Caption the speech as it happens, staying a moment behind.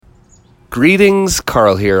Greetings,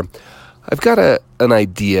 Carl here. I've got an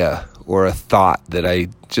idea or a thought that I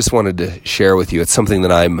just wanted to share with you. It's something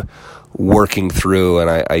that I'm working through, and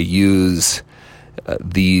I use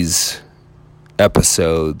these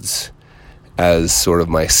episodes as sort of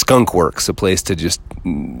my skunk works, a place to just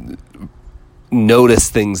notice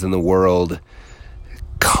things in the world,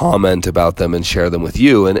 comment about them, and share them with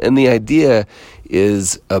you. And the idea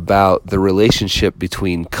is about the relationship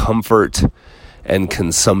between comfort and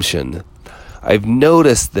consumption. I've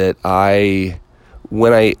noticed that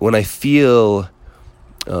when I feel,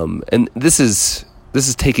 and this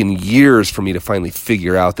has taken years for me to finally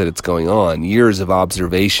figure out that it's going on. Years of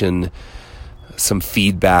observation, some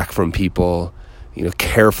feedback from people,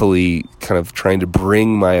 carefully kind of trying to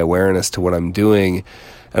bring my awareness to what I'm doing.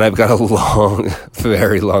 And I've got a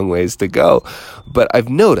very long ways to go. But I've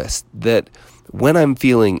noticed that when I'm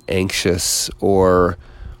feeling anxious or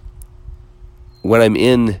when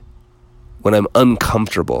I'm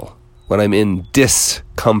uncomfortable, when I'm in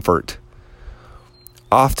discomfort,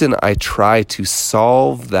 often I try to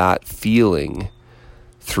solve that feeling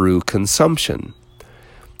through consumption.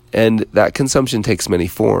 And that consumption takes many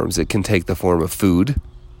forms. It can take the form of food.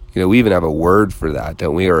 We even have a word for that,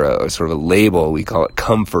 don't we? Or a sort of a label. We call it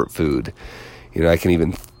comfort food. I can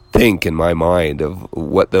even think in my mind of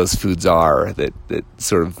what those foods are that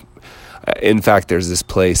sort of, in fact, there's this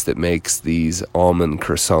place that makes these almond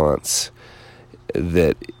croissants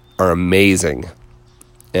that are amazing.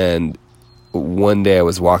 And one day I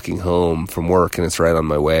was walking home from work, and it's right on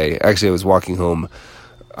my way. Actually, I was walking home.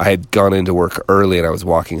 I had gone into work early, and I was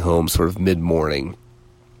walking home sort of mid-morning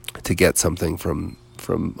to get something from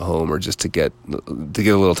home, or just to get a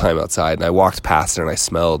little time outside. And I walked past it, and I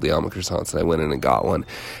smelled the almond croissants, and I went in and got one.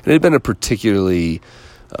 And it had been a particularly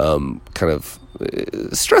kind of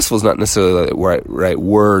stressful is not necessarily the right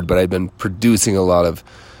word, but I'd been producing a lot of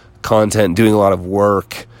content, doing a lot of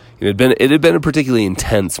work. It had been a particularly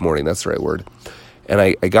intense morning. That's the right word. And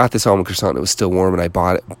I got this almond croissant, and it was still warm, and I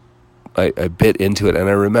bought it. I bit into it, and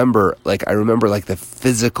I remember the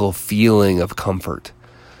physical feeling of comfort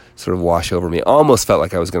sort of wash over me. Almost felt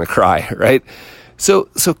like I was going to cry, right? So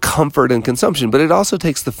comfort and consumption, but it also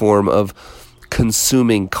takes the form of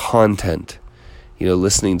consuming content,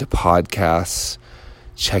 listening to podcasts,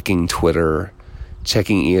 checking Twitter,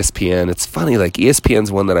 checking ESPN. It's funny, like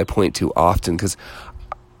ESPN's one that I point to often because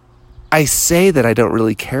I say that I don't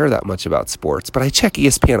really care that much about sports, but I check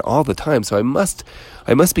ESPN all the time, so I must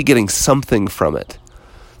be getting something from it.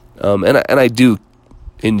 And I do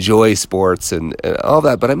enjoy sports and all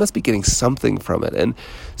that, but I must be getting something from it. And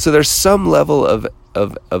so there's some level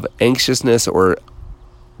of anxiousness or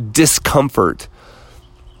discomfort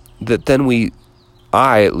that then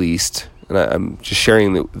I at least, and I'm just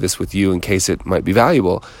sharing this with you in case it might be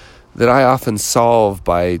valuable, that I often solve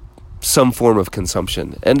by some form of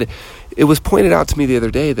consumption. And it was pointed out to me the other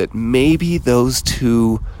day that maybe those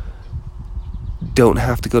two don't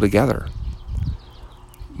have to go together.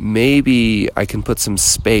 Maybe I can put some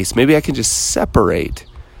space. Maybe I can just separate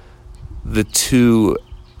the two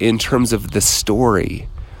in terms of the story.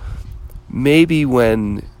 Maybe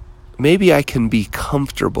I can be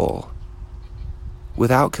comfortable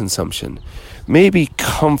without consumption. Maybe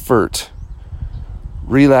comfort,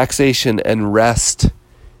 relaxation, and rest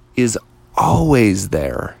is always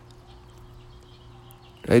there.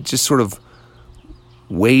 Right? Just sort of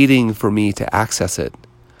waiting for me to access it.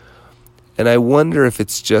 And I wonder if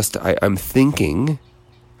it's just, I'm thinking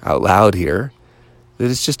out loud here, that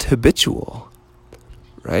it's just habitual,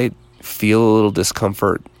 right? Feel a little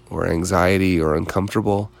discomfort or anxiety or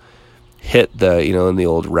uncomfortable. Hit in the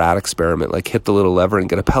old rat experiment, like hit the little lever and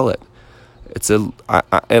get a pellet.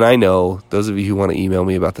 And I know those of you who want to email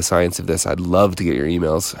me about the science of this, I'd love to get your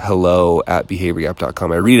emails.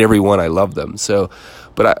 hello@behaviorgap.com. I read every one. I love them. So,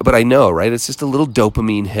 but I know, right? It's just a little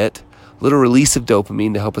dopamine hit, a little release of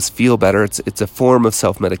dopamine to help us feel better. It's a form of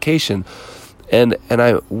self-medication. And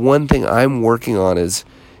one thing I'm working on is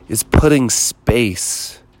putting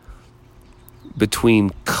space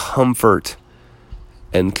between comfort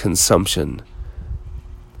and consumption.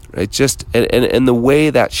 Right? Just and the way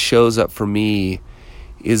that shows up for me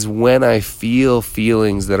is when I feel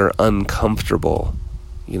feelings that are uncomfortable.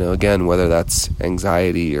 Again, whether that's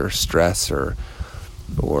anxiety or stress or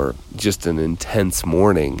just an intense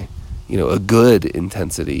morning, a good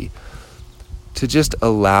intensity, to just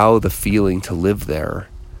allow the feeling to live there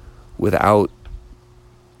without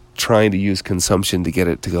trying to use consumption to get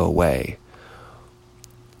it to go away.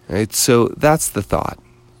 Right? So that's the thought,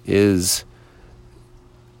 is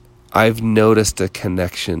I've noticed a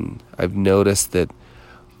connection. I've noticed that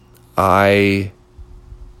I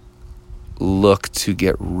look to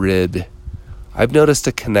get rid I've noticed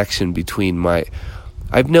a connection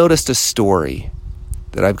I've noticed a story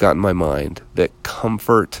that I've got in my mind that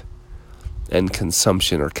comfort and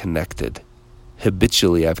consumption are connected.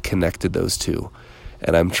 Habitually, I've connected those two.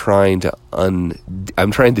 And I'm trying to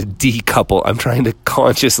decouple. I'm trying to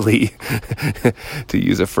consciously, to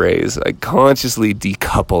use a phrase, I consciously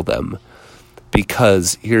decouple them.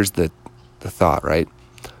 Because here's the thought, right?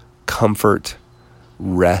 Comfort,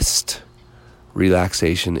 rest,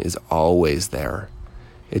 relaxation is always there.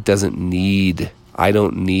 I don't need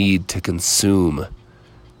to consume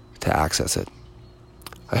to access it.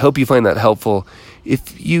 I hope you find that helpful.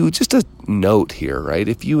 Just a note here, right?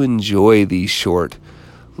 If you enjoy these short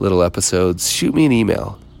little episodes, shoot me an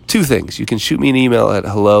email. Two things. You can shoot me an email at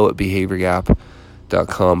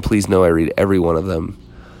hello@behaviorgap.com. Please know I read every one of them.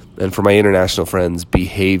 And for my international friends,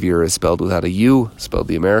 behavior is spelled without a U, spelled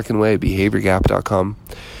the American way, behaviorgap.com.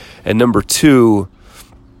 And number two,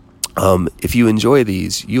 if you enjoy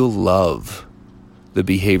these, you'll love the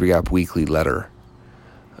Behavior Gap weekly letter.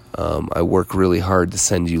 I work really hard to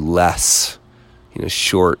send you less,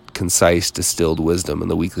 short, concise, distilled wisdom in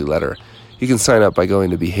the weekly letter. You can sign up by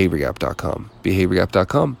going to behaviorgap.com.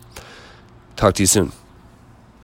 Behaviorgap.com. Talk to you soon.